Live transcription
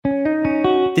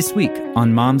This week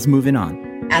on Moms Moving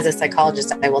On. As a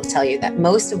psychologist, I will tell you that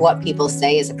most of what people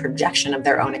say is a projection of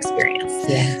their own experience.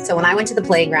 Yeah. So when I went to the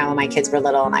playground when my kids were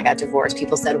little and I got divorced,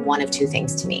 people said one of two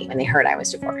things to me when they heard I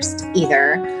was divorced.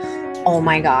 Either, oh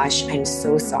my gosh, I'm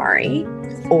so sorry,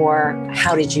 or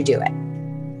how did you do it?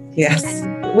 Yes.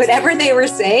 Whatever they were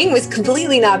saying was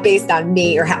completely not based on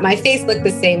me or how my face looked the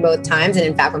same both times. And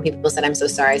in fact, when people said, I'm so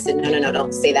sorry, I said, no,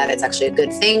 don't say that. It's actually a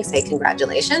good thing. Say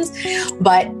congratulations.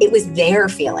 But it was their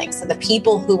feelings. So the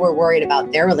people who were worried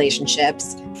about their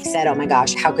relationships said, oh my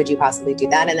gosh, how could you possibly do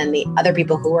that? And then the other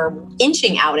people who were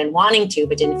inching out and wanting to,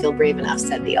 but didn't feel brave enough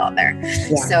said the other.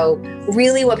 Yeah. So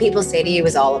really what people say to you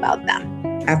is all about them.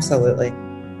 Absolutely.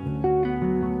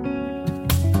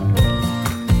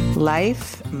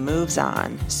 Life moves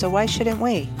on, so why shouldn't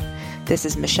we? This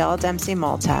is Michelle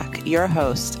Dempsey-Multack, your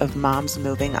host of Moms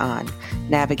Moving On,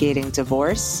 navigating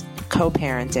divorce,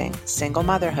 co-parenting, single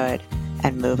motherhood,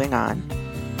 and moving on.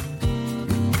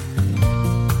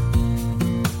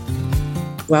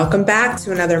 Welcome back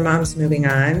to another Moms Moving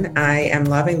On. I am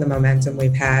loving the momentum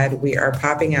we've had. We are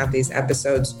popping out these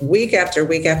episodes week after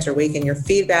week after week, and your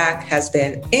feedback has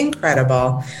been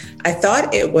incredible. I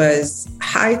thought it was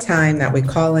high time that we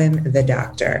call in the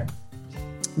doctor.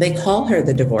 They call her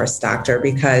the divorce doctor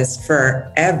because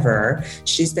forever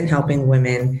she's been helping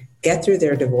women get through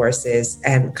their divorces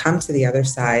and come to the other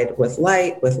side with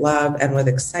light, with love, and with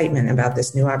excitement about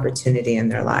this new opportunity in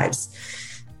their lives.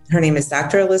 Her name is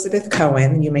Dr. Elizabeth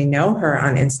Cohen. You may know her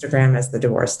on Instagram as the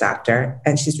Divorce Doctor,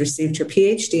 and she's received her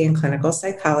PhD in clinical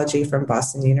psychology from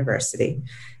Boston University.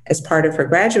 As part of her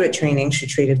graduate training, she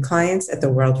treated clients at the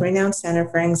world-renowned Center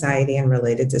for Anxiety and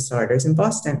Related Disorders in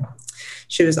Boston.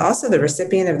 She was also the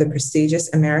recipient of the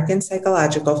prestigious American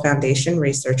Psychological Foundation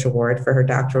Research Award for her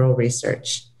doctoral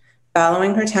research.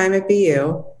 Following her time at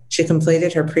BU, she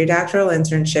completed her predoctoral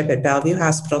internship at Bellevue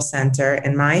Hospital Center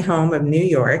in my home of New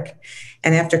York.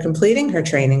 And after completing her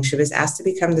training, she was asked to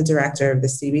become the director of the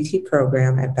CBT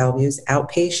program at Bellevue's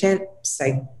outpatient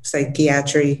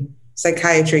psychiatry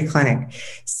clinic.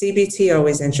 CBT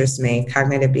always interests me,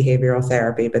 cognitive behavioral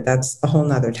therapy, but that's a whole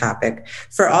nother topic.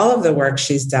 For all of the work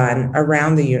she's done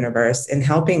around the universe in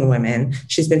helping women,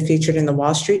 she's been featured in the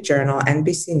Wall Street Journal,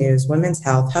 NBC News, Women's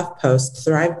Health, HuffPost,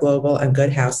 Thrive Global, and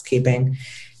Good Housekeeping.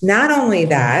 Not only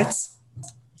that,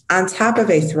 on top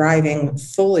of a thriving,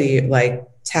 fully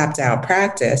tapped out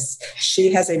practice,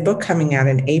 she has a book coming out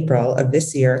in April of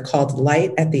this year called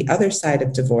Light at the Other Side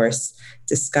of Divorce,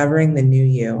 Discovering the New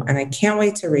You. And I can't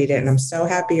wait to read it. And I'm so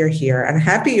happy you're here. And I'm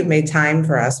happy you've made time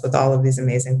for us with all of these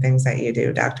amazing things that you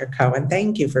do, Dr. Cohen.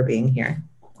 Thank you for being here.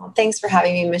 Well, thanks for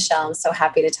having me, Michelle. I'm so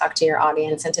happy to talk to your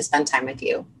audience and to spend time with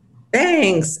you.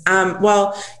 Thanks.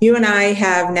 Well, you and I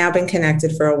have now been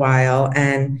connected for a while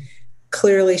and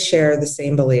clearly share the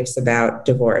same beliefs about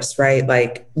divorce, right?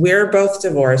 Like, we're both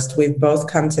divorced. We've both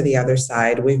come to the other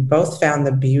side. We've both found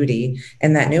the beauty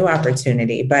in that new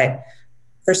opportunity. But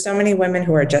for so many women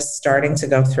who are just starting to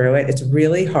go through it, it's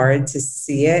really hard to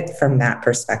see it from that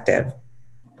perspective.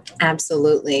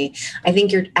 Absolutely. I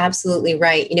think you're absolutely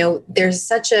right. There's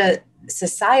such a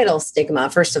societal stigma,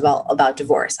 first of all, about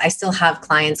divorce. I still have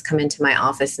clients come into my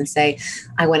office and say,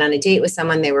 I went on a date with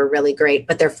someone, they were really great,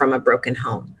 but they're from a broken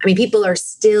home. I mean, people are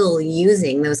still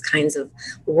using those kinds of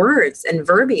words and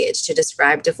verbiage to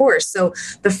describe divorce. So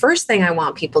the first thing I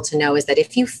want people to know is that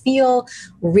if you feel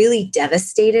really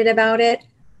devastated about it,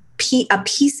 a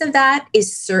piece of that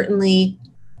is certainly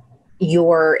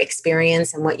your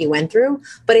experience and what you went through,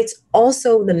 but it's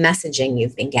also the messaging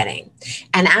you've been getting.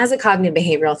 And as a cognitive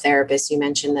behavioral therapist, you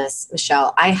mentioned this,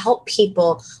 Michelle, I help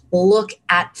people look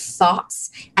at thoughts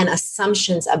and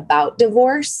assumptions about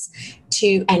divorce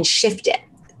and shift it,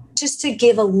 just to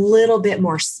give a little bit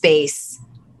more space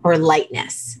or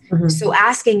lightness. Mm-hmm. So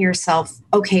asking yourself,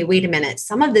 okay, wait a minute,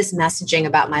 some of this messaging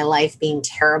about my life being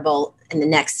terrible in the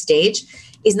next stage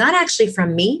is not actually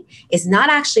from me, is not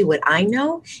actually what I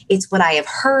know. It's what I have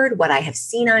heard, what I have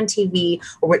seen on TV,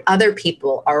 or what other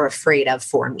people are afraid of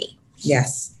for me.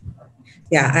 Yes.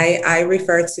 Yeah, I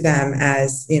refer to them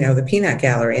as, the peanut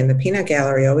gallery. And the peanut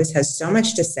gallery always has so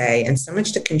much to say and so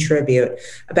much to contribute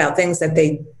about things that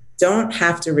they don't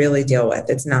have to really deal with.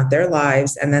 It's not their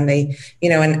lives. And then they,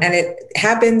 and it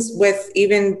happens with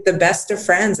even the best of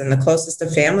friends and the closest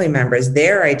of family members.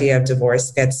 Their idea of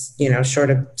divorce gets, sort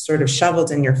of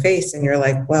shoveled in your face. And you're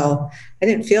like, well, I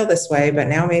didn't feel this way, but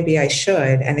now maybe I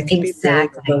should. And it can be very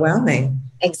overwhelming.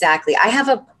 Exactly. I have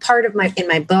a part of in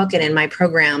my book and in my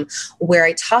program where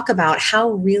I talk about how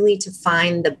really to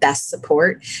find the best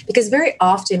support, because very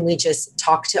often we just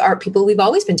talk to our people we've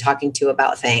always been talking to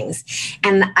about things.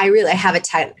 And I have a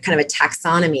kind of a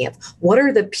taxonomy of what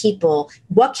are the people,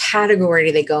 what category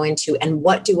do they go into, and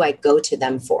what do I go to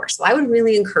them for? So I would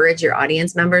really encourage your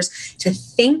audience members to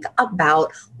think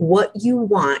about what you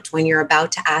want when you're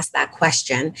about to ask that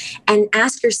question, and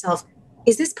ask yourself,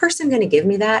 is this person going to give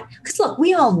me that? Because look,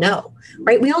 we all know,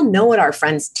 right? We all know what our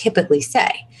friends typically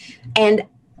say. And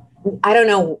I don't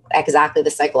know exactly the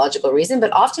psychological reason,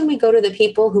 but often we go to the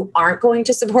people who aren't going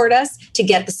to support us to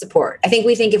get the support. I think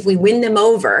we think if we win them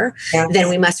over, then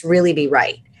we must really be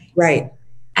right. Right.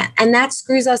 And that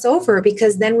screws us over,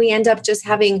 because then we end up just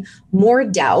having more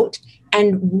doubt.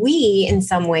 And we, in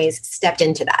some ways, stepped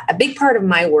into that. A big part of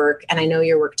my work, and I know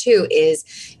your work too, is,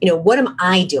 what am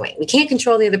I doing? We can't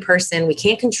control the other person. We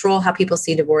can't control how people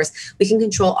see divorce. We can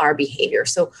control our behavior.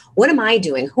 So what am I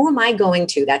doing? Who am I going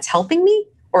to that's helping me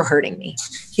or hurting me?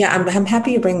 Yeah, I'm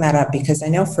happy you bring that up, because I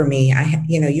know for me,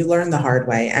 you learn the hard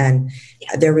way. And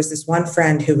there was this one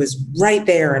friend who was right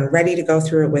there and ready to go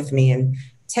through it with me, and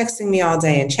texting me all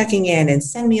day and checking in and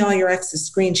send me all your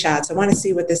ex's screenshots. I want to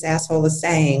see what this asshole is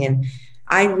saying. And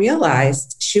I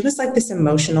realized she was like this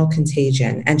emotional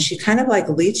contagion, and she kind of like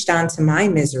leached onto my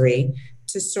misery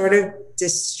to sort of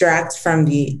distract from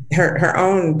her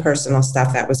own personal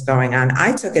stuff that was going on.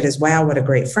 I took it as, wow, what a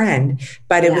great friend.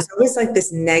 But it was always like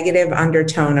this negative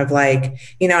undertone of like,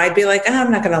 I'd be like,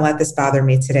 I'm not going to let this bother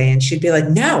me today. And she'd be like,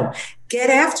 no,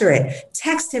 get after it.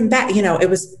 Text him back. It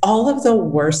was all of the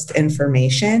worst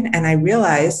information. And I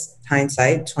realized,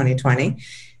 hindsight, 2020,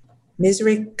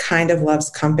 misery kind of loves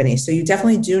company. So you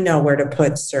definitely do know where to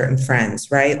put certain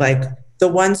friends, right? Like the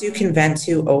ones you can vent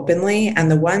to openly and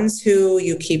the ones who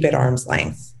you keep at arm's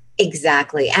length.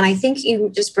 Exactly. And I think you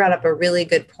just brought up a really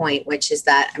good point, which is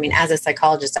that, as a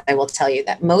psychologist, I will tell you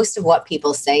that most of what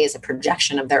people say is a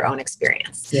projection of their own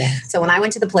experience. Yeah. So when I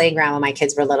went to the playground when my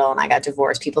kids were little and I got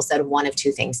divorced, people said one of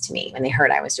two things to me when they heard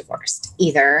I was divorced.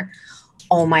 Either,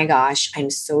 oh my gosh,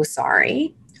 I'm so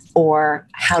sorry, or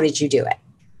how did you do it?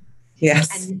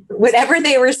 Yes. And whatever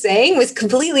they were saying was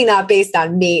completely not based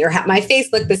on me, or my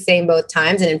face looked the same both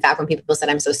times. And in fact, when people said,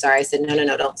 I'm so sorry, I said,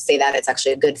 no, don't say that. It's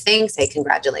actually a good thing. Say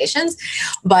congratulations.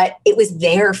 But it was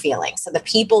their feeling. So the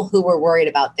people who were worried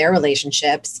about their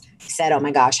relationships said, oh my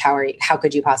gosh, how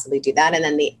could you possibly do that? And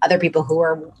then the other people who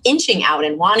were inching out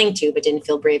and wanting to, but didn't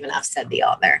feel brave enough said the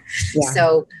other. Yeah.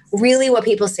 So really what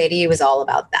people say to you is all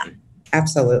about them.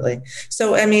 Absolutely.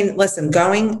 So, listen,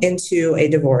 going into a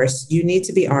divorce, you need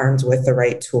to be armed with the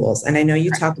right tools. And I know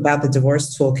you talked about the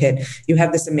divorce toolkit. You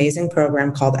have this amazing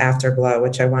program called Afterglow,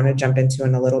 which I want to jump into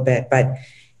in a little bit. But,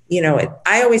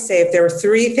 I always say if there were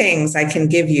 3 things I can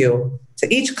give you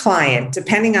to each client,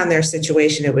 depending on their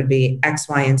situation, it would be X,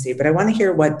 Y, and Z. But I want to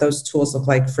hear what those tools look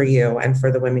like for you and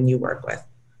for the women you work with.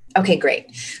 Okay, great.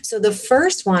 So the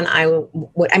first one I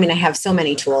have so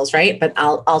many tools, right? But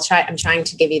I'm trying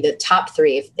to give you the top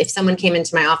 3. If someone came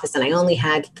into my office and I only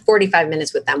had 45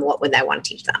 minutes with them, what would I want to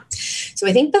teach them? So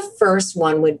I think the first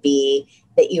one would be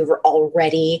that you've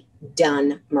already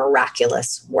done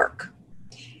miraculous work.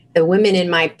 The women in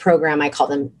my program,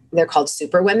 they're called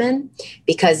super women,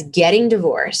 because getting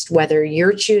divorced, whether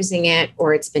you're choosing it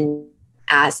or it's been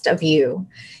asked of you,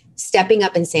 stepping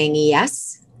up and saying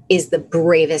yes is the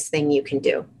bravest thing you can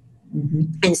do. Mm-hmm.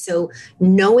 And so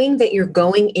knowing that you're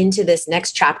going into this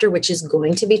next chapter, which is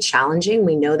going to be challenging,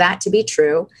 we know that to be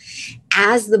true,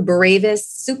 as the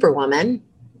bravest superwoman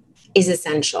is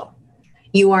essential.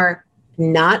 You are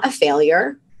not a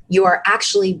failure. You are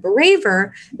actually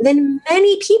braver than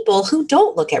many people who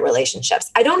don't look at relationships.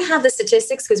 I don't have the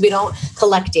statistics because we don't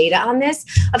collect data on this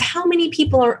of how many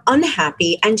people are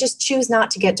unhappy and just choose not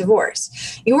to get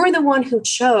divorced. You're the one who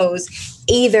chose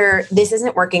either this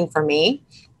isn't working for me,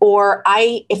 or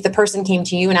if the person came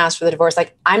to you and asked for the divorce,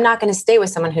 like, I'm not going to stay with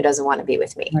someone who doesn't want to be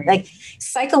with me. Right. Like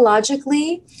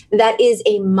psychologically, that is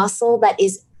a muscle that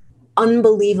is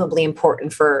unbelievably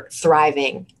important for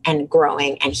thriving and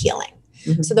growing and healing.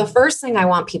 Mm-hmm. So the first thing I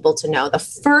want people to know, the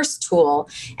first tool,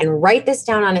 and write this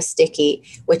down on a sticky,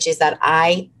 which is that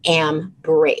I am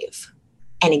brave.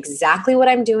 And exactly what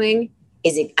I'm doing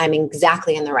is I'm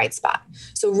exactly in the right spot.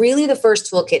 So really the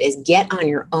first toolkit is get on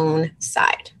your own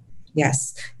side.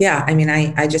 Yes. Yeah. I mean,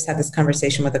 I just had this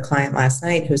conversation with a client last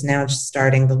night who's now just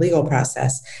starting the legal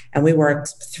process. And we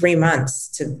worked 3 months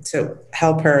to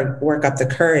help her work up the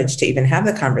courage to even have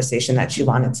the conversation that she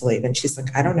wanted to leave. And she's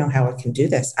like, I don't know how I can do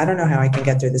this. I don't know how I can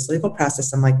get through this legal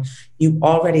process. I'm like, you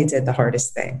already did the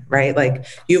hardest thing, right? Like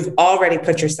you've already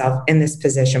put yourself in this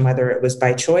position, whether it was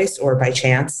by choice or by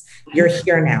chance. You're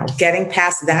here now. Getting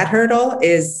past that hurdle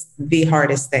is the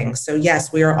hardest thing. So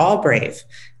yes, we are all brave.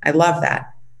 I love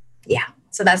that. Yeah.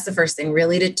 So that's the first thing,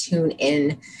 really to tune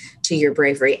in to your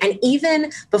bravery. And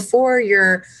even before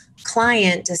your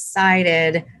client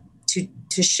decided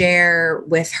to share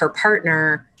with her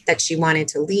partner that she wanted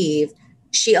to leave,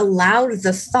 she allowed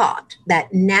the thought,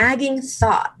 that nagging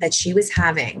thought that she was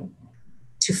having,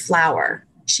 to flower.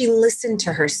 She listened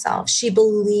to herself. She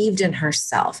believed in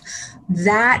herself.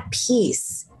 That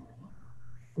piece,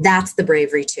 that's the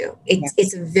bravery too.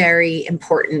 It's a very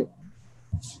important,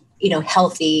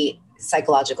 healthy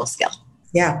psychological skill.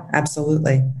 Yeah,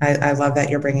 absolutely. I love that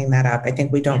you're bringing that up. I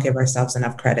think we don't give ourselves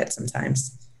enough credit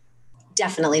sometimes.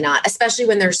 Definitely not, especially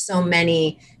when there's so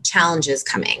many challenges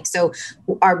coming. So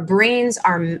our brains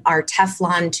are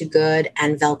Teflon to good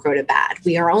and Velcro to bad.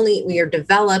 We are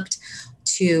developed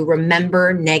to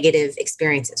remember negative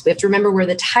experiences. We have to remember where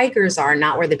the tigers are,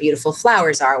 not where the beautiful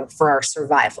flowers are, for our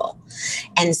survival.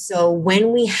 And so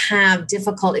when we have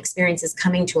difficult experiences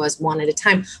coming to us one at a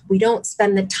time, we don't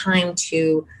spend the time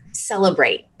to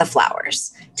celebrate the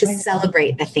flowers, to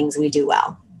celebrate the things we do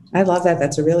well. I love that.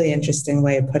 That's a really interesting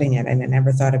way of putting it. And I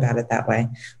never thought about it that way.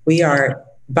 We are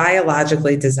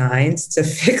biologically designed to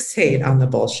fixate on the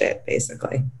bullshit,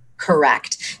 basically.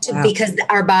 Correct. Wow. Because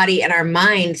our body and our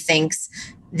mind thinks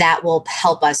that will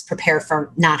help us prepare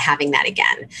for not having that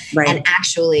again. Right. And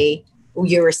actually,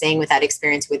 you were saying with that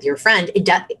experience with your friend,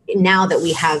 now that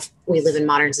we live in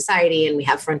modern society and we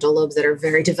have frontal lobes that are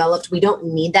very developed, we don't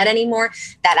need that anymore.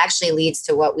 That actually leads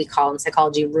to what we call in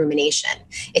psychology rumination.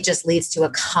 It just leads to a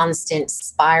constant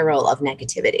spiral of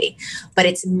negativity. But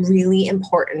it's really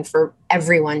important for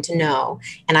everyone to know.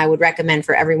 And I would recommend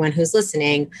for everyone who's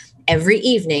listening, every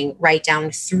evening, write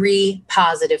down 3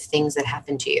 positive things that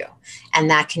happened to you.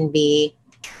 And that can be,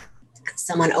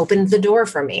 someone opened the door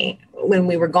for me. When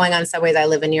we were going on subways, I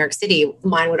live in New York City,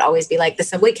 mine would always be like, the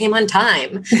subway came on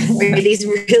time. These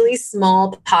really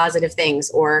small positive things.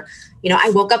 Or,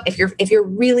 I woke up, if you're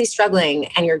really struggling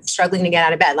and you're struggling to get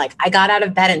out of bed, like I got out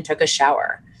of bed and took a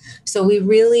shower. So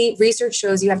research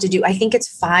shows you have to do, I think it's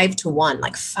 5 to 1,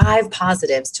 like 5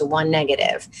 positives to 1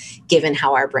 negative, given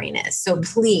how our brain is. So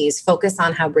please focus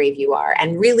on how brave you are.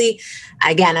 And really,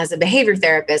 again, as a behavior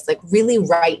therapist, like really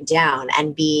write down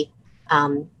and be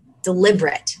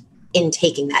deliberate in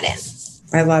taking that in.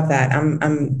 I love that. I'm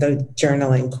the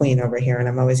journaling queen over here, and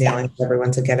I'm always yelling for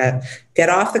everyone to get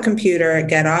off the computer,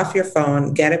 get off your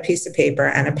phone, get a piece of paper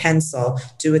and a pencil,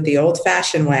 do it the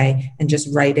old-fashioned way, and just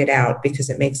write it out because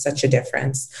it makes such a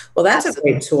difference. Well, that's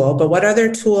Absolutely. A great tool, but what other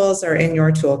tools are in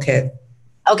your toolkit?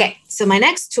 Okay, so my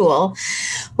next tool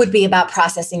would be about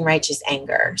processing righteous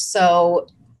anger. So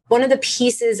one of the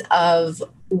pieces of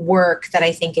work that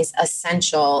I think is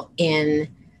essential in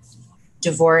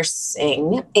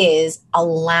divorcing is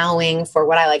allowing for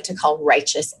what I like to call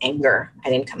righteous anger. I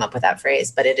didn't come up with that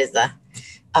phrase, but it is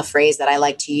a phrase that I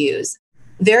like to use.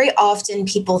 Very often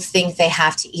people think they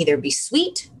have to either be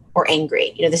sweet or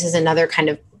angry. This is another kind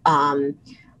of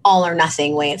all or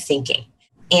nothing way of thinking.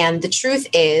 And the truth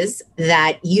is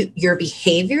that your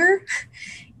behavior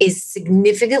is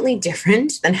significantly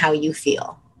different than how you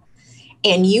feel.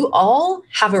 And you all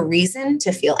have a reason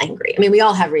to feel angry. I mean, we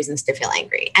all have reasons to feel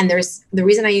angry. And the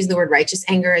reason I use the word righteous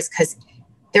anger is because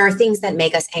there are things that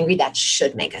make us angry that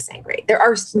should make us angry. There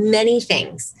are many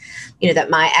things, that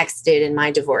my ex did in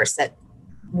my divorce that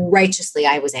righteously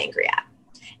I was angry at.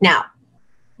 Now,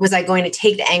 was I going to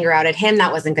take the anger out at him?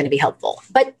 That wasn't going to be helpful.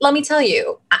 But let me tell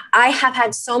you, I have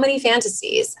had so many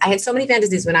fantasies. I had so many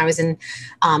fantasies when I was in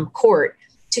court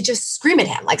to just scream at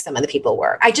him like some of the people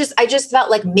were. I just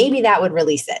felt like maybe that would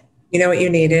release it. You know what you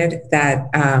needed? That,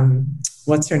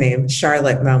 what's her name?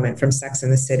 Charlotte moment from Sex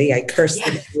and the City. I cursed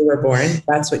the day you were born.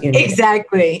 That's what you needed.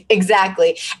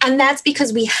 Exactly. And that's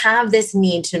because we have this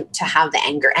need to have the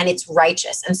anger, and it's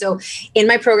righteous. And so in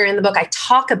my program, in the book, I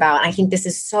talk about, and I think this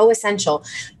is so essential,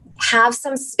 have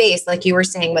some space, like you were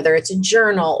saying, whether it's a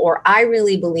journal, or I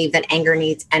really believe that anger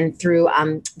needs, and through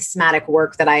somatic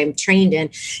work that I am trained in,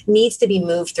 needs to be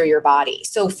moved through your body.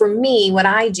 So for me, what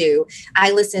I do,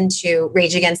 I listen to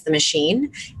Rage Against the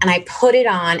Machine and I put it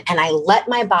on and I let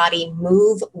my body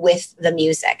move with the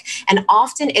music. And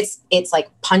often it's like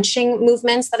punching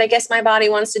movements that I guess my body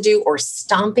wants to do, or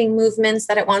stomping movements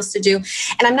that it wants to do.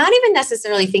 And I'm not even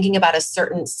necessarily thinking about a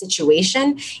certain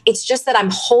situation. It's just that I'm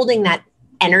holding that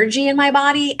energy in my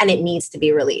body and it needs to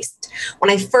be released. When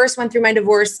I first went through my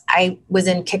divorce, I was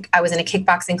in a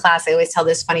kickboxing class. I always tell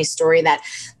this funny story that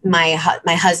my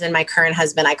husband, my current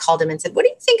husband, I called him and said, "What do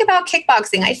you think about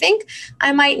kickboxing? I think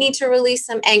I might need to release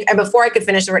some anger." And before I could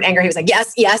finish the word anger, he was like,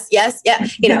 "Yes, yes, yes, yeah."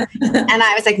 And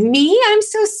I was like, "Me? I'm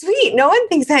so sweet. No one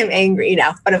thinks I'm angry,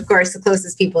 But of course, the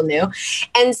closest people knew.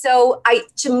 And so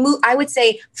I would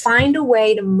say, find a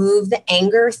way to move the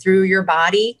anger through your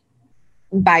body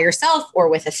by yourself or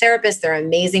with a therapist. They're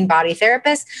amazing body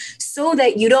therapists, so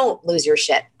that you don't lose your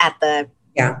shit at the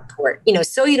court,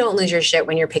 so you don't lose your shit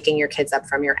when you're picking your kids up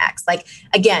from your ex. Like,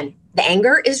 again, the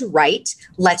anger is right.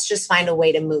 Let's just find a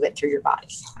way to move it through your body.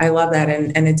 I love that.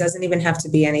 And it doesn't even have to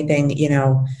be anything,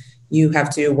 you have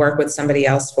to work with somebody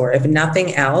else for. If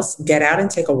nothing else, get out and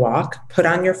take a walk, put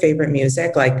on your favorite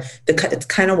music, like the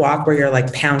kind of walk where you're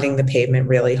like pounding the pavement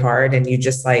really hard. And you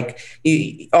just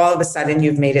all of a sudden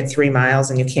you've made it 3 miles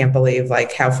and you can't believe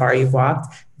like how far you've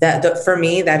walked. For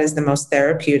me, that is the most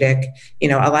therapeutic. A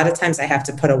lot of times I have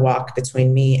to put a walk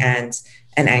between me and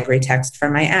an angry text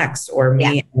from my ex, or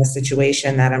me in a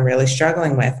situation that I'm really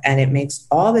struggling with. And it makes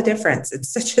all the difference. It's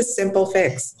such a simple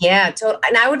fix. Yeah.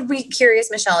 And I would be curious,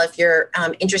 Michelle, if you're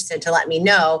interested, to let me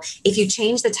know if you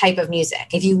change the type of music,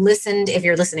 if you're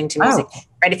listening to music,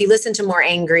 right? If you listen to more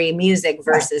angry music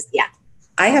versus,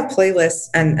 I have playlists,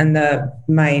 and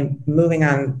my Moving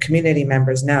On community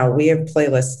members know we have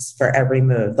playlists for every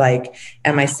mood. Like,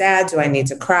 am I sad? Do I need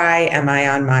to cry? Am I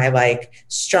on my like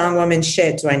strong woman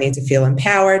shit? Do I need to feel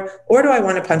empowered? Or do I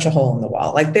want to punch a hole in the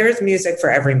wall? Like, there's music for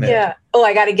every mood. Yeah. Oh,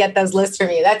 I got to get those lists from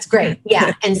you. That's great.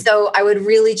 Yeah. And so I would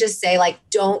really just say, like,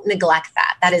 don't neglect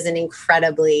that. That is an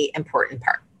incredibly important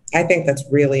part. I think that's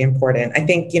really important. I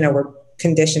think, we're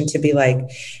conditioned to be like,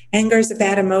 anger is a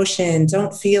bad emotion.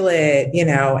 Don't feel it,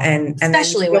 and especially then you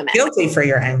feel women. Guilty for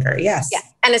your anger. Yes. Yeah.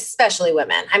 And especially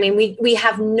women. I mean, we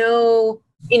have no,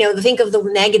 think of the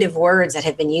negative words that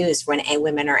have been used when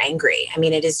women are angry. I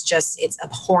mean, it's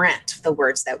abhorrent, the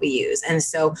words that we use. And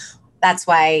so that's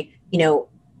why,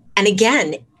 and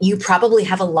again, you probably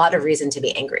have a lot of reason to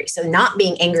be angry. So not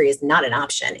being angry is not an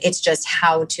option. It's just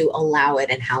how to allow it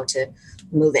and how to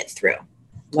move it through.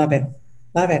 Love it.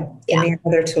 Love it. Yeah. Give me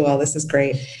another tool. This is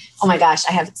great. Oh my gosh.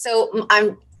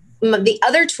 The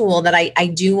other tool that I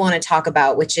do want to talk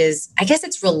about, which is, I guess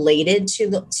it's related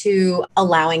to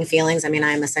allowing feelings. I mean,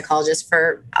 I'm a psychologist,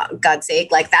 for God's sake.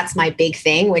 Like, that's my big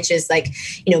thing, which is like,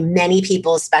 many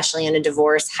people, especially in a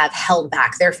divorce, have held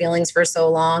back their feelings for so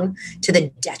long to the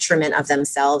detriment of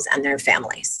themselves and their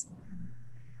families.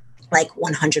 Like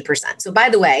 100%. So by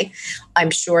the way,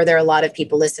 I'm sure there are a lot of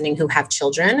people listening who have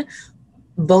children.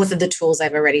 Both of the tools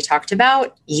I've already talked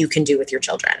about, you can do with your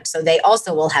children. So they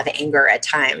also will have anger at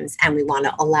times, and we want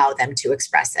to allow them to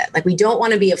express it. Like, we don't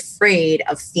want to be afraid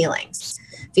of feelings.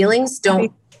 Feelings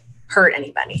don't hurt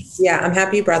anybody. Yeah, I'm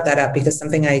happy you brought that up, because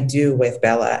something I do with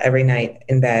Bella every night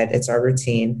in bed, it's our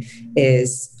routine,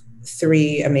 is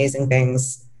 3 amazing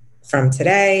things from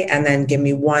today, and then give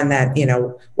me one that,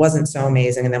 wasn't so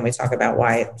amazing. And then we talk about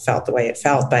why it felt the way it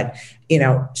felt. But,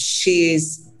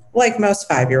 she's like most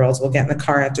 5-year-olds, will get in the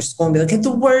car after school and be like, "It's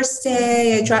the worst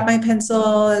day. I dropped my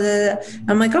pencil."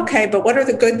 I'm like, okay, but what are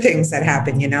the good things that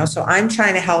happen? So I'm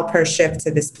trying to help her shift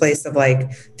to this place of like,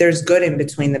 there's good in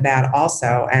between the bad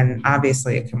also. And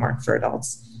obviously it can work for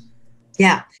adults.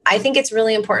 Yeah. I think it's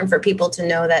really important for people to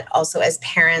know that also, as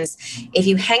parents, if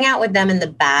you hang out with them in the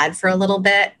bad for a little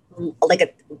bit, like a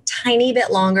tiny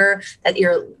bit longer,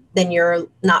 than you're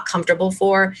not comfortable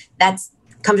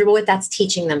with, that's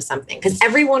teaching them something, because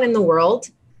everyone in the world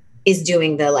is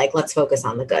doing the like, let's focus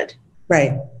on the good.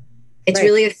 Right. It's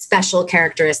really a special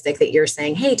characteristic that you're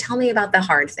saying, hey, tell me about the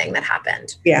hard thing that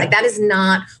happened. Yeah. Like, that is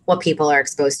not what people are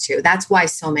exposed to. That's why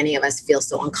so many of us feel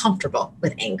so uncomfortable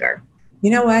with anger. You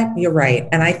know what? You're right.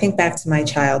 And I think back to my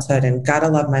childhood, and gotta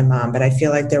love my mom, but I feel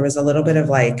like there was a little bit of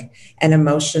like an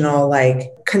emotional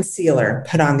like concealer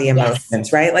put on the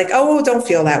emotions, right? Like, oh, don't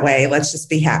feel that way. Let's just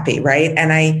be happy. Right.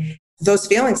 And those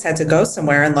feelings had to go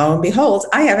somewhere, and lo and behold,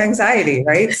 I have anxiety,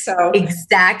 right? So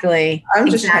exactly. I'm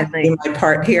just trying to do my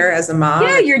part here as a mom.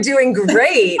 Yeah, you're doing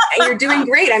great. You're doing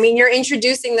great. I mean, you're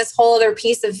introducing this whole other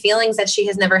piece of feelings that she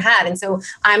has never had. And so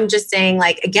I'm just saying,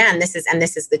 like, again, this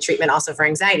is the treatment also for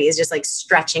anxiety, is just like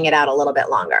stretching it out a little bit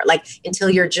longer, like until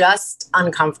you're just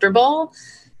uncomfortable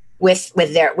with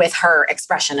her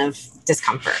expression of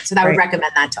discomfort. So I would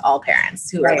recommend that to all parents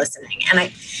who are listening.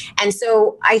 And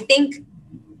so I think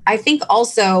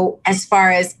also, as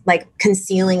far as like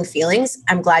concealing feelings,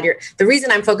 I'm glad the reason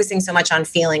I'm focusing so much on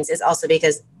feelings is also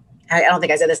because I don't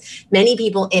think I said this. Many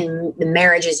people in the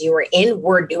marriages you were in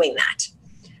were doing that.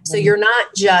 So you're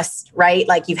not just, right,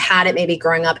 like you've had it maybe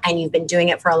growing up and you've been doing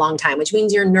it for a long time, which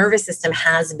means your nervous system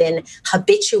has been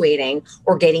habituating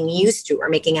or getting used to or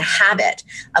making a habit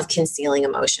of concealing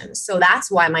emotions. So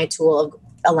that's why my tool of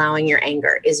allowing your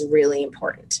anger is really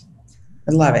important.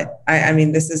 I love it. I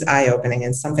mean, this is eye-opening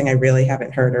and something I really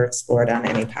haven't heard or explored on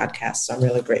any podcast. So I'm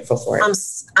really grateful for it.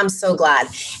 I'm so glad.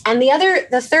 And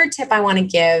the third tip I want to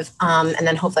give, and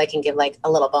then hopefully I can give like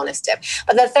a little bonus tip,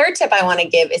 but the third tip I want to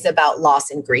give is about loss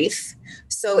and grief.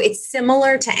 So it's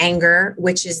similar to anger,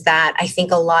 which is that I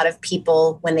think a lot of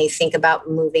people, when they think about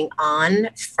moving on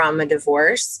from a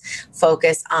divorce,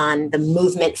 focus on the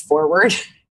movement forward.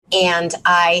 And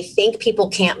I think people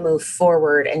can't move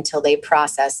forward until they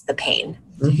process the pain.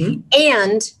 Mm-hmm.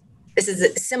 And this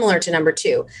is similar to number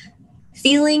 2.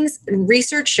 Feelings,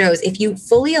 research shows if you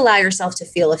fully allow yourself to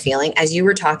feel a feeling, as you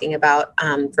were talking about,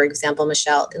 for example,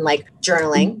 Michelle, in like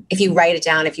journaling, if you write it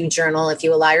down, if you journal, if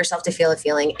you allow yourself to feel a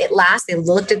feeling, they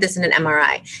looked at this in an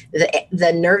MRI.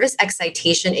 The nervous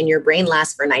excitation in your brain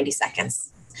lasts for 90 seconds.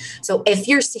 So if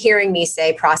you're hearing me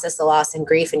say process the loss and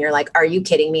grief and you're like, are you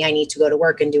kidding me? I need to go to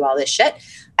work and do all this shit.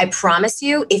 I promise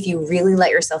you, if you really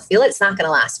let yourself feel it, it's not going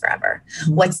to last forever.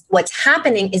 Mm-hmm. What's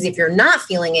happening is if you're not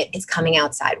feeling it, it's coming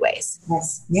out sideways.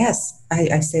 Yes.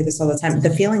 I say this all the time. The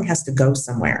feeling has to go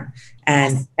somewhere.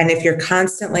 And if you're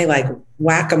constantly like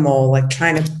whack-a-mole, like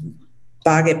trying to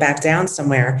bog it back down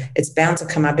somewhere, it's bound to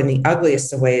come up in the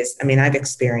ugliest of ways. I mean, I've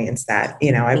experienced that.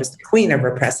 You know, I was the queen of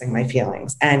repressing my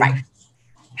feelings and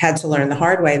had to learn the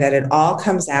hard way that it all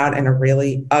comes out in a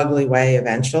really ugly way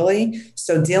eventually.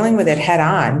 So dealing with it head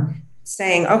on,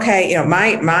 saying, okay, you know,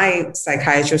 my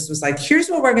psychiatrist was like, here's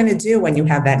what we're going to do when you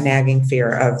have that nagging fear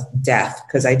of death,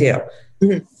 because I do.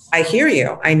 Mm-hmm. I hear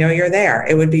you. I know you're there.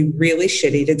 It would be really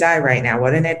shitty to die right now,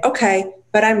 wouldn't it? Okay,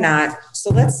 but I'm not. So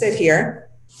let's sit here.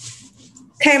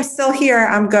 Okay, I'm still here.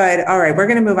 I'm good. All right, we're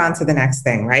going to move on to the next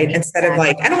thing, right? Instead of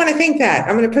like, I don't want to think that.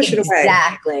 I'm going to push it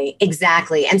away.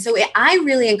 Exactly. And so I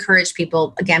really encourage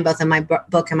people, again, both in my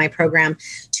book and my program,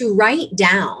 to write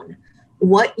down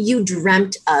what you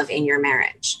dreamt of in your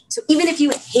marriage. So even if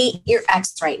you hate your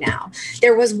ex right now,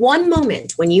 there was one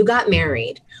moment when you got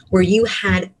married where you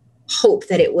had hope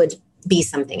that it would be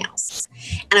something else.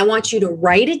 And I want you to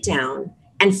write it down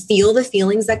and feel the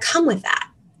feelings that come with that.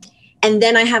 And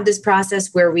then I have this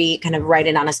process where we kind of write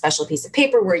it on a special piece of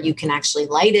paper where you can actually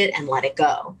light it and let it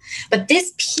go. But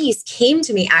this piece came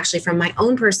to me actually from my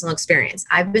own personal experience.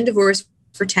 I've been divorced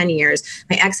for 10 years.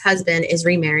 My ex-husband is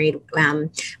remarried. I'm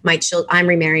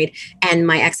remarried. And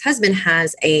my ex-husband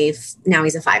has now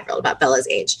he's a 5-year-old, about Bella's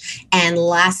age. And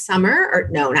last summer,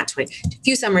 a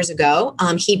few summers ago,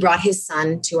 he brought his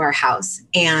son to our house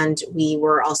and we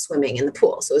were all swimming in the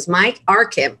pool. So it was my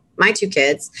 2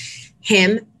 kids,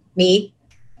 him, me,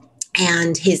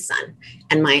 and his son.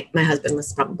 And my husband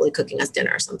was probably cooking us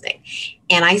dinner or something.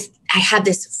 And I had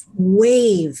this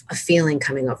wave of feeling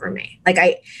coming over me. Like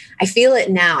I feel it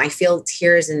now. I feel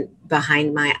tears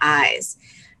behind my eyes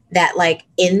that like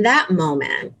in that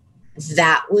moment,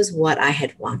 that was what I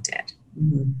had wanted.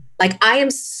 Mm-hmm. Like I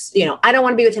don't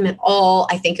want to be with him at all.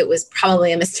 I think it was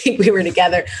probably a mistake we were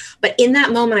together. But in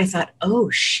that moment, I thought, oh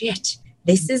shit,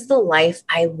 this is the life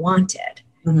I wanted.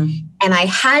 Mm-hmm. And I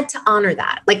had to honor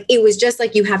that. Like, it was just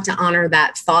like you have to honor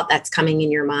that thought that's coming in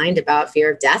your mind about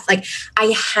fear of death. Like, I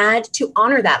had to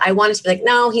honor that. I wanted to be like,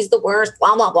 no, he's the worst,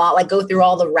 blah, blah, blah, like go through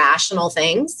all the rational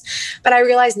things. But I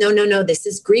realized, no, this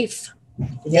is grief. Yep.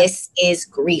 This is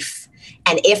grief.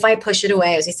 And if I push it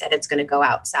away, as I said, it's going to go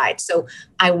outside. So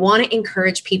I want to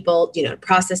encourage people, to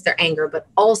process their anger, but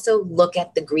also look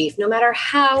at the grief, no matter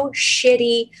how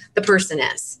shitty the person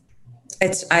is.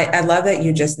 I love that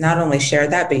you just not only shared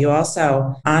that, but you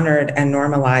also honored and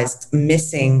normalized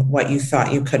missing what you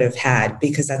thought you could have had,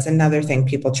 because that's another thing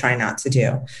people try not to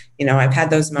do. I've had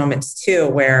those moments too,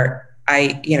 where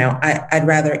I'd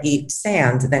rather eat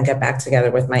sand than get back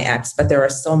together with my ex. But there are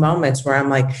still moments where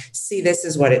I'm like, see, this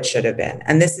is what it should have been.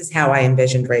 And this is how I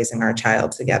envisioned raising our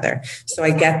child together. So I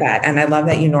get that. And I love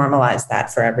that you normalized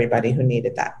that for everybody who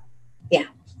needed that. Yeah,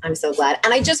 I'm so glad.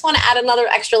 And I just want to add another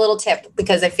extra little tip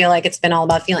because I feel like it's been all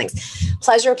about feelings.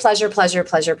 Pleasure, pleasure, pleasure,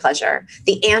 pleasure, pleasure.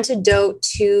 The antidote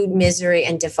to misery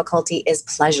and difficulty is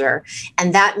pleasure.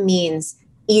 And that means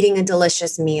eating a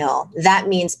delicious meal. That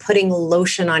means putting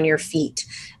lotion on your feet.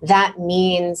 That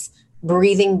means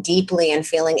breathing deeply and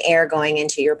feeling air going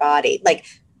into your body. Like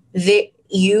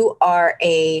you are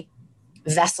a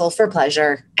vessel for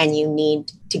pleasure and you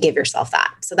need to give yourself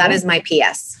that. So that is my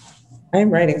PS. I'm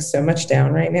writing so much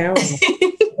down right now.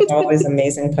 All these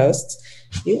amazing posts.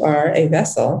 You are a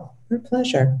vessel for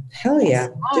pleasure. Hell yeah.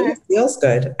 Dude, it feels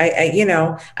good.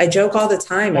 I joke all the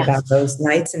time about those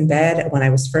nights in bed when I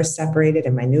was first separated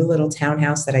in my new little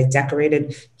townhouse that I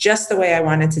decorated just the way I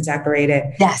wanted to decorate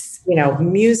it. Yes.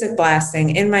 Music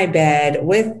blasting in my bed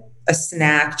with a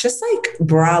snack, just like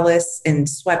braless and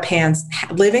sweatpants,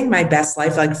 living my best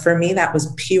life. Like for me, that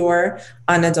was pure,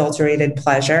 unadulterated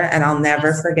pleasure. And I'll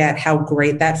never forget how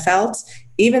great that felt.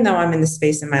 Even though I'm in the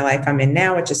space in my life I'm in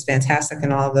now, which is fantastic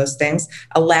and all of those things,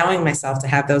 allowing myself to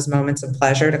have those moments of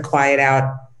pleasure to quiet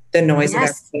out the noise of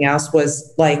everything else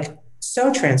was like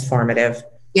so transformative.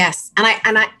 Yes. And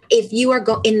I if you are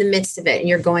in the midst of it and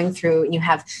you're going through and you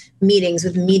have meetings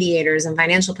with mediators and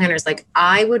financial planners, like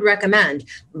I would recommend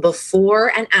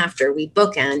before and after we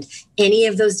bookend any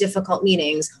of those difficult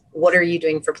meetings, what are you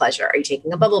doing for pleasure? Are you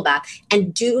taking a bubble bath?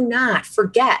 And do not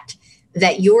forget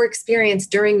that your experience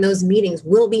during those meetings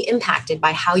will be impacted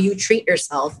by how you treat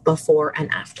yourself before and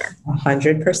after.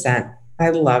 100%.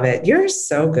 I love it. You're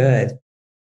so good.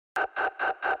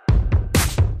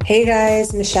 Hey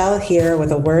guys, Michelle here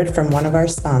with a word from one of our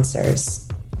sponsors.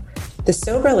 The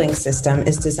SoberLink system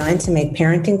is designed to make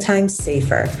parenting time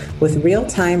safer with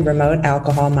real-time remote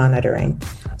alcohol monitoring.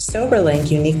 SoberLink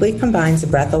uniquely combines a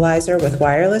breathalyzer with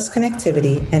wireless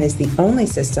connectivity and is the only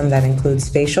system that includes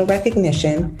facial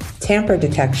recognition, tamper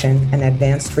detection, and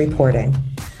advanced reporting.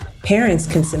 Parents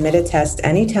can submit a test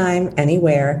anytime,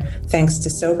 anywhere, thanks to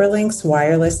SoberLink's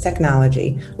wireless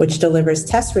technology, which delivers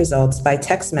test results by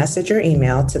text message or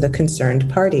email to the concerned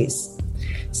parties.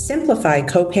 Simplify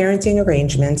co-parenting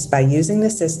arrangements by using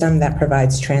the system that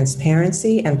provides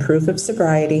transparency and proof of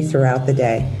sobriety throughout the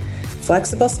day.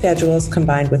 Flexible schedules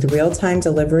combined with real-time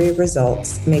delivery of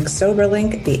results make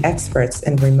SoberLink the experts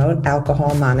in remote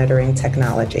alcohol monitoring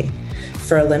technology.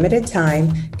 For a limited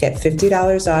time, get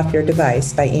 $50 off your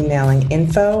device by emailing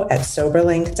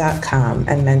info@soberlink.com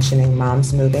and mentioning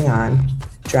Moms Moving On.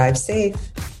 Drive safe.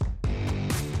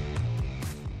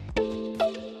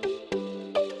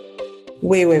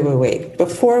 Wait.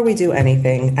 Before we do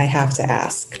anything, I have to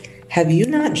ask, have you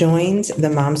not joined the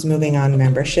Moms Moving On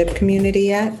membership community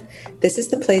yet? This is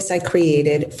the place I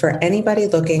created for anybody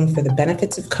looking for the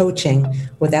benefits of coaching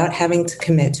without having to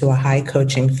commit to a high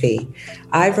coaching fee.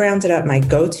 I've rounded up my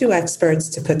go-to experts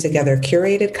to put together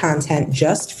curated content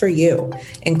just for you,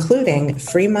 including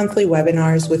free monthly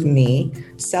webinars with me,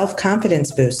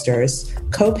 self-confidence boosters,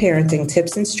 co-parenting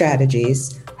tips and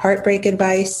strategies, heartbreak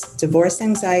advice, divorce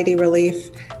anxiety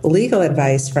relief, legal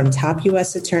advice from top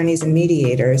U.S. attorneys and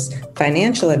mediators,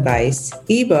 financial advice,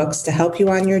 ebooks to help you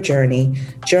on your journey,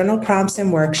 journal prompts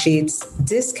and worksheets,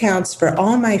 discounts for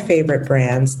all my favorite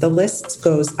brands. The list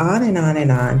goes on and on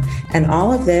and on. And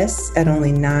all of this at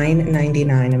only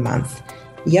 $9.99 a month.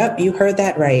 Yep, you heard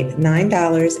that right.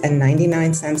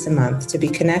 $9.99 a month to be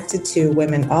connected to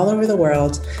women all over the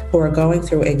world who are going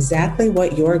through exactly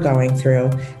what you're going through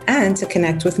and to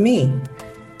connect with me.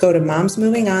 Go to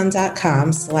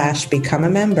momsmovingon.com/become a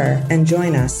member and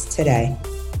join us today.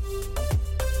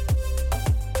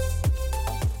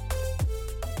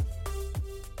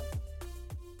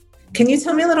 Can you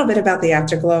tell me a little bit about the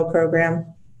Afterglow program?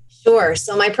 Sure.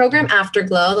 So my program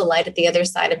Afterglow, The Light at the Other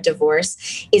Side of Divorce,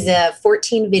 is a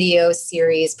 14 video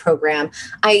series program.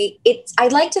 I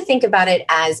like to think about it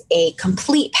as a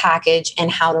complete package and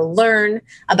how to learn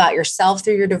about yourself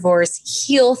through your divorce,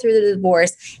 heal through the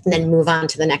divorce, and then move on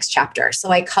to the next chapter. So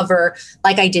I cover,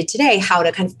 like I did today, how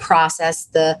to kind of process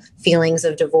the feelings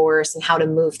of divorce and how to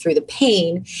move through the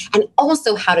pain, and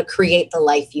also how to create the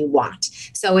life you want.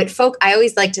 So I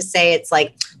always like to say it's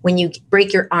like when you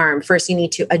break your arm, first you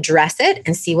need to address it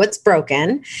and see what's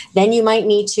broken. Then you might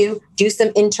need to do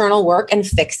some internal work and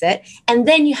fix it. And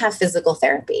then you have physical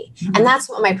therapy. Mm-hmm. And that's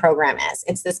what my program is.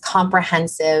 It's this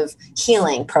comprehensive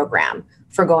healing program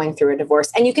for going through a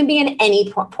divorce. And you can be in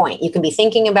any point. You can be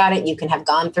thinking about it. You can have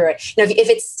gone through it. You know, if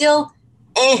it's still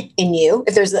in you,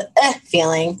 if there's a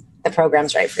feeling, the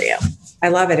program's right for you. I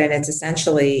love it. And it's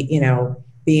essentially,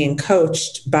 being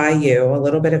coached by you, a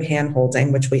little bit of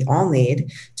hand-holding, which we all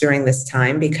need during this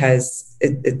time, because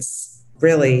it's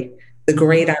really the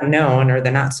great unknown or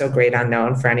the not so great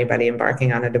unknown for anybody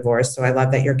embarking on a divorce. So I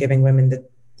love that you're giving women the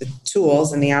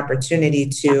tools and the opportunity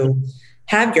to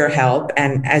have your help,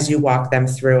 and as you walk them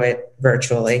through it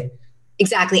virtually.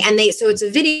 Exactly. And so it's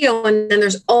a video, and then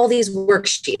there's all these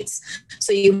worksheets.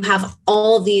 So you have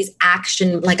all these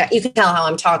action, like you can tell how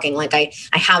I'm talking, like I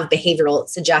have behavioral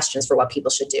suggestions for what people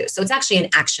should do. So it's actually an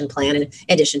action plan in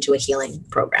addition to a healing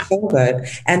program. So good.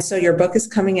 And so your book is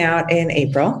coming out in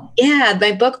April. Yeah,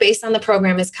 my book based on the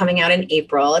program is coming out in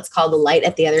April. It's called The Light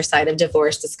at the Other Side of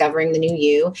Divorce, Discovering the New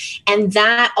You. And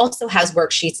that also has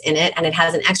worksheets in it. And it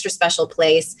has an extra special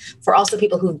place for also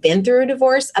people who've been through a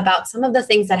divorce about some of the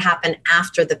things that happen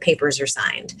after the papers are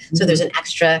signed. So there's an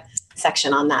extra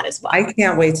section on that as well. I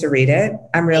can't wait to read it.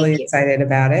 I'm really excited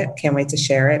about it. Can't wait to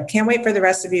share it. Can't wait for the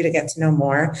rest of you to get to know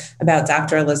more about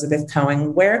Dr. Elizabeth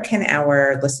Cohen. Where can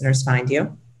our listeners find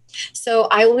you? So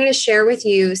I'm going to share with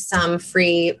you some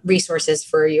free resources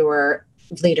for your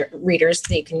readers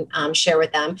that you can share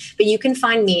with them. But you can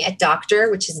find me at Dr.,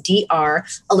 which is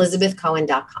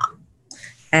drelizabethcohen.com.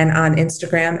 And on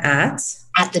Instagram at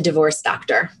The Divorce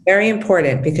Doctor. Very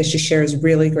important, because she shares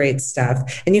really great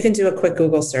stuff. And you can do a quick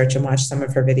Google search and watch some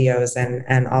of her videos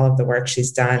and all of the work she's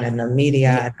done and the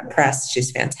media and the press.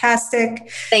 She's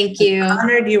fantastic. Thank you. I'm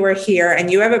honored you were here,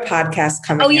 and you have a podcast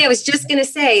coming. Oh yeah, I was just going to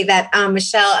say that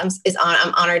Michelle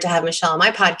I'm honored to have Michelle on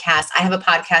my podcast. I have a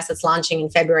podcast that's launching in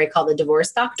February called The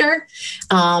Divorce Doctor.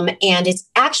 And it's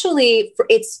actually,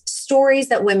 it's stories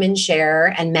that women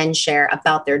share and men share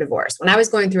about their divorce. When I was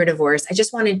going through a divorce, I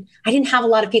didn't have a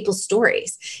lot of people's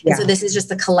stories. And so this is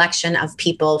just a collection of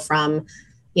people from,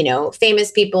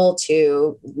 famous people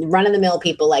to run-of-the-mill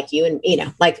people like you and,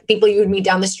 like people you would meet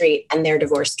down the street, and their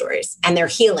divorce stories and their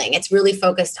healing. It's really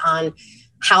focused on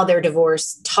how their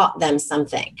divorce taught them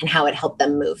something and how it helped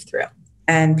them move through.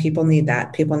 And people need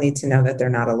that. People need to know that they're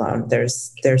not alone.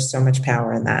 There's so much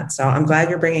power in that. So I'm glad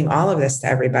you're bringing all of this to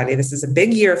everybody. This is a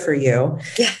big year for you.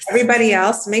 Yes. Everybody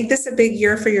else, make this a big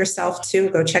year for yourself too.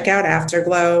 Go check out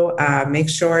Afterglow. Make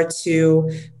sure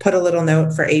to put a little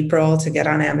note for April to get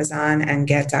on Amazon and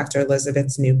get Dr.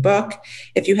 Elizabeth's new book.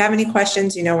 If you have any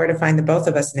questions, you know where to find the both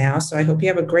of us now. So I hope you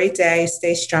have a great day.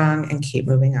 Stay strong and keep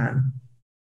moving on.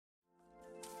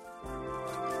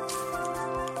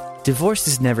 Divorce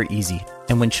is never easy,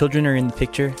 and when children are in the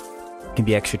picture, it can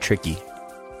be extra tricky,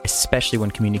 especially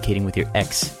when communicating with your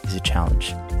ex is a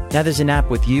challenge. Now there's an app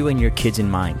with you and your kids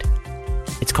in mind.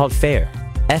 It's called FAIR,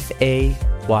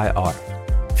 F-A-Y-R.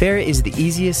 FAIR is the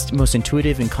easiest, most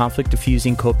intuitive, and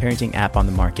conflict-diffusing co-parenting app on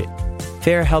the market.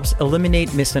 FAIR helps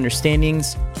eliminate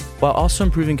misunderstandings while also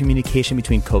improving communication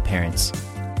between co-parents.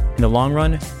 In the long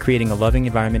run, creating a loving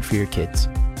environment for your kids.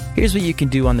 Here's what you can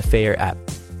do on the FAIR app.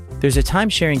 There's a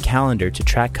time-sharing calendar to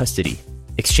track custody,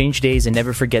 exchange days, and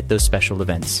never forget those special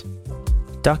events.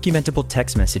 Documentable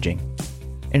text messaging,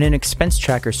 and an expense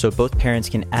tracker so both parents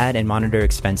can add and monitor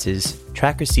expenses,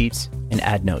 track receipts, and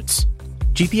add notes.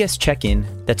 GPS check-in,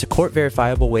 that's a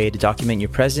court-verifiable way to document your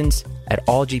presence at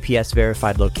all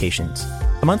GPS-verified locations.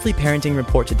 A monthly parenting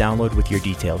report to download with your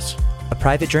details. A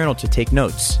private journal to take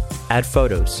notes, add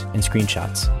photos, and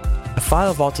screenshots. A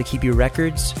file vault to keep your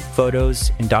records,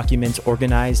 photos, and documents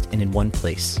organized and in one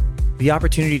place. The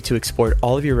opportunity to export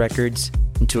all of your records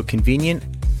into a convenient,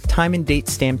 time and date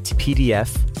stamped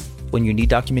PDF when you need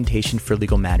documentation for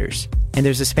legal matters. And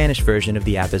there's a Spanish version of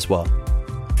the app as well.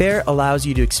 FAIR allows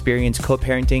you to experience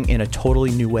co-parenting in a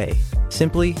totally new way.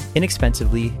 Simply,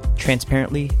 inexpensively,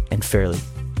 transparently, and fairly.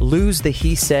 Lose the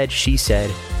he said, she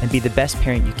said, and be the best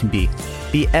parent you can be.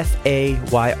 Be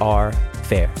FAYR,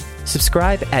 FAIR.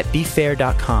 Subscribe at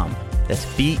befair.com. That's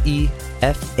BEFAYR.com.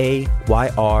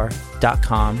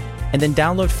 And then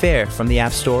download FAIR from the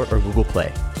App Store or Google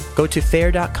Play. Go to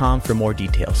fair.com for more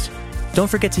details. Don't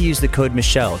forget to use the code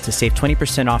Michelle to save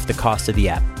 20% off the cost of the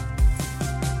app.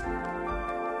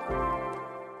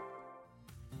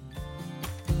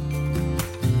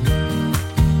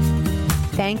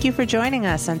 Thank you for joining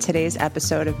us on today's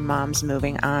episode of Moms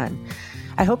Moving On.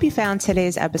 I hope you found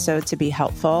today's episode to be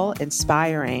helpful,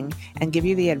 inspiring, and give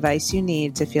you the advice you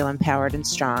need to feel empowered and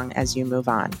strong as you move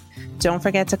on. Don't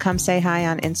forget to come say hi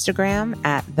on Instagram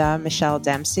at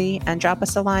 @TheMichelleDempsey and drop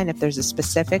us a line if there's a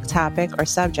specific topic or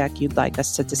subject you'd like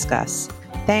us to discuss.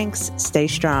 Thanks. Stay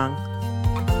strong.